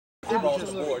across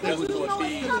the board just to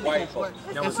appease white folks.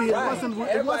 And see,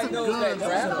 it wasn't guns.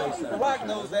 Barack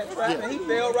knows that trap, and he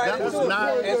fell right into it.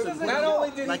 Not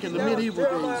only did like in the medieval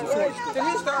days, then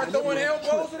he started throwing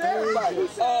elbows at everybody.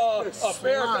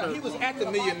 Farrakhan, he was at the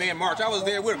Million Man March. I was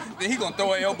there with him. Then he gonna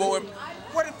throw an elbow at him.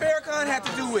 What did Farrakhan have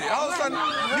to do with it? All of a sudden,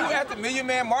 you at the Million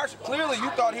Man March, clearly you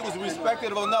thought he was a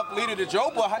respected enough leader that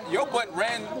your butt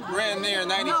ran there in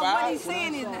 95. No, what he's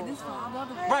saying is that this is for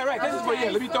another. Right. This is what,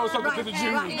 let me throw something to the Jews.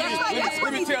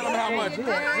 Let me tell them how much.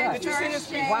 Did you see this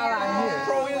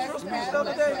pro-Israel speech the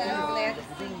other day?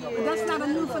 That's not a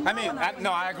new phenomenon. I mean,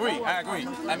 I agree.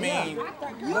 I mean,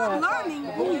 you're learning.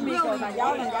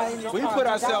 We put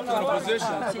ourselves in a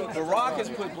position. The Rock has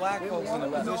put black folks in a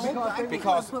position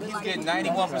because he's getting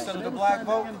 91% of the black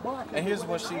vote. And here's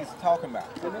what she's talking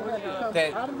about: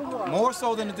 that more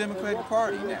so than the Democratic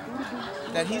Party now,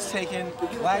 that he's taking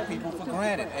black people for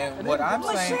granted. And what I'm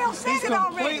saying, he's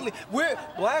completely.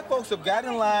 Black folks have got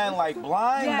in line like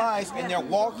blind mice, and they're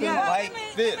walking like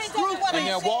this, and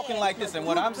they're walking like this. And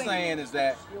what I'm saying is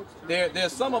that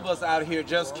there's some of us out here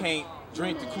just can't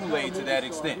drink the Kool-Aid to that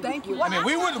extent. Thank you. I mean,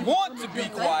 we would want to be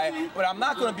quiet, but I'm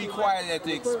not going to be quiet at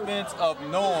the expense of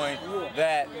knowing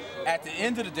that at the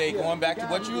end of the day, going back to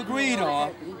what you agreed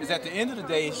on, is at the end of the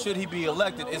day, should he be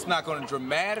elected, it's not going to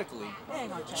dramatically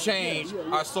change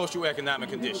our socioeconomic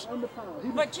condition.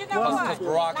 But you know what? Because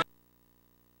Barack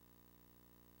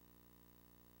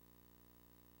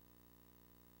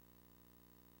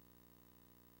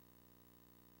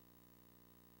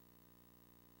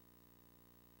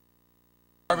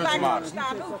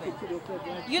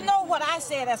You know what I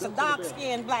said as a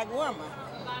dark-skinned black woman?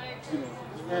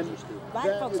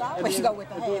 Black folks always go with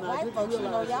the head. White folks, you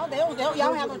know,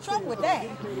 y'all have no trouble with that.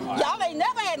 Y'all ain't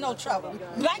never had no trouble.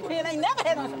 Black men ain't never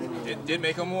had no trouble. It did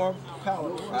make them more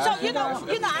powerful. So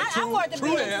I wanted to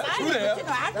be excited, but you know,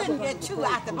 I couldn't get too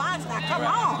out the box. Now, come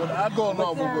on. But I go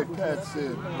along with what Pat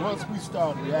said. Once we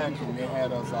started reacting, they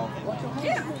had us off.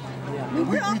 Yeah.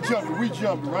 We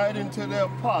jumped right into their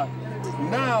pot.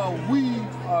 Now we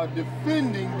are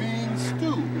defending being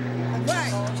stupid.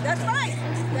 Right. That's right.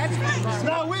 That's right.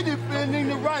 Now we're defending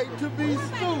the right to be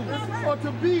stupid or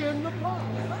to be in the pot.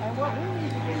 And what we need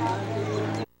to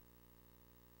do.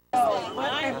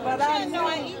 But I know I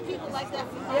eat people like that.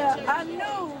 Yeah, I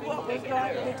knew what was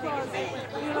going because,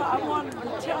 you know, I wanted to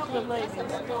tell the ladies,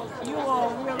 you all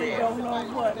really don't know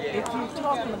what, if you're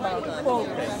talking about quote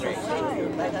society, you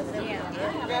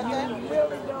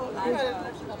really don't.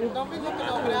 Don't be looking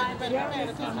over there.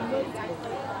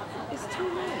 It's too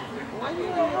late.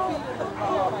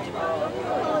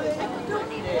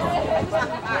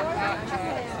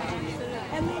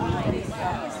 And then you be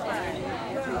satisfied.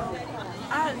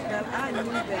 I knew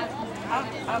that.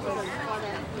 I was,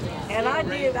 and I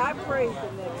did. I prayed the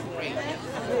next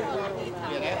day.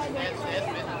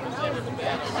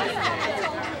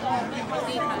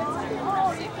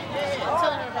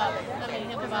 Telling her about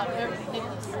him about very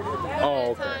ridiculous.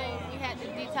 Oh, okay. Time we had to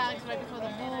detox right before the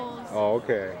bulls. Oh,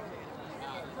 okay.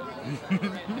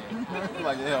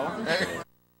 Like, yeah, okay.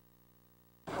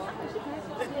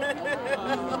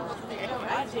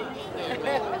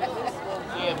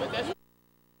 Yeah, but that's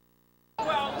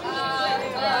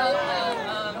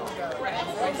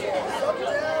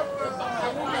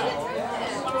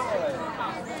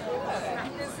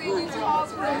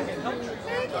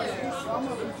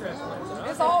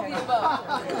It's all the above.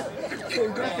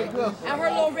 And her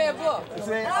little red book.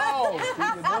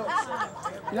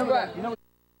 You know what?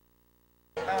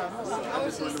 I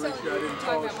was just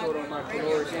talking about my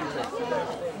caloric intake.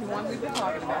 The one we've been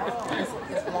talking about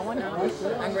is blowing up.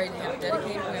 I'm ready to have a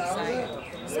dedicated website.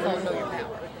 It's called Know Your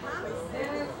Power.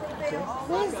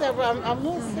 what is that? I'm a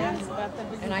little serious about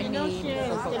that because And I you know need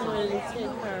Sharon's getting ready to take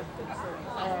her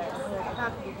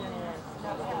property down.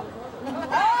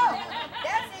 Oh,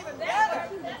 that's even better.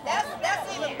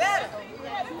 That's even better.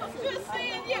 Good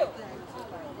seeing you.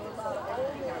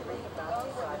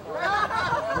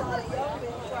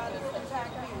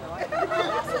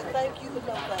 Thank you for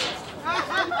no thanks.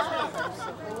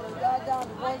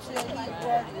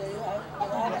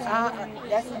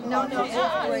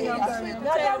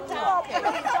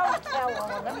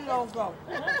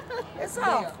 It's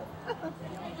awful.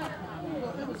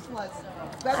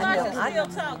 But I'm still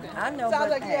talking. I know.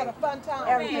 Sounds like you had a fun time.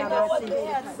 Every time I see you.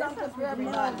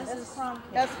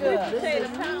 That's good. Potato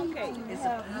pound cake.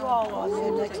 You all are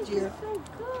here next year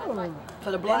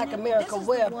for the Black America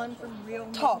Web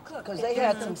talk because they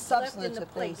had some substantive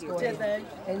things going on.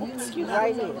 And you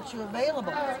right here that you're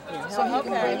available. So you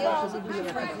can bring it because it'd be a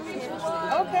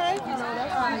Okay.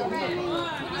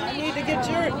 I need to get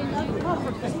your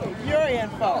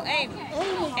info.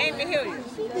 Amy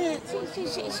Hilliard.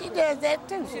 she does that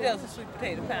too. She does a sweet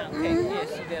potato pound cake.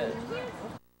 Yes, she does.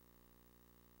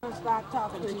 Start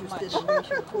talking too much.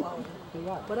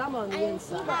 But I'm on the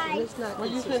inside, and it's not. Well,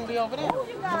 you couldn't be over there. No.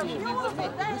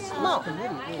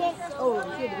 Oh, you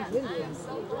can't be windy.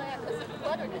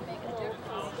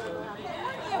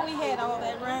 Yeah, we had all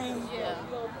that rain. Yeah.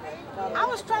 I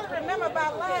was trying to remember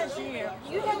about last year.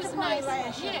 You had to play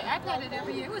last year. Yeah, I got it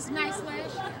every year. It was nice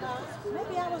last year.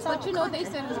 Maybe I was. But you know, they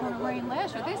said it was going to rain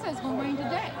last year. They said it's going to rain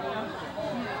today.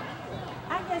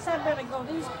 I guess I better go.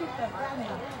 These people have got me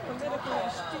political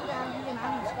astute out here, and I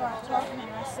need to start talking. And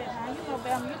I said, now, you know,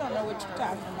 Bam, you don't know what you're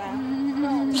talking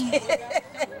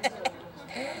about.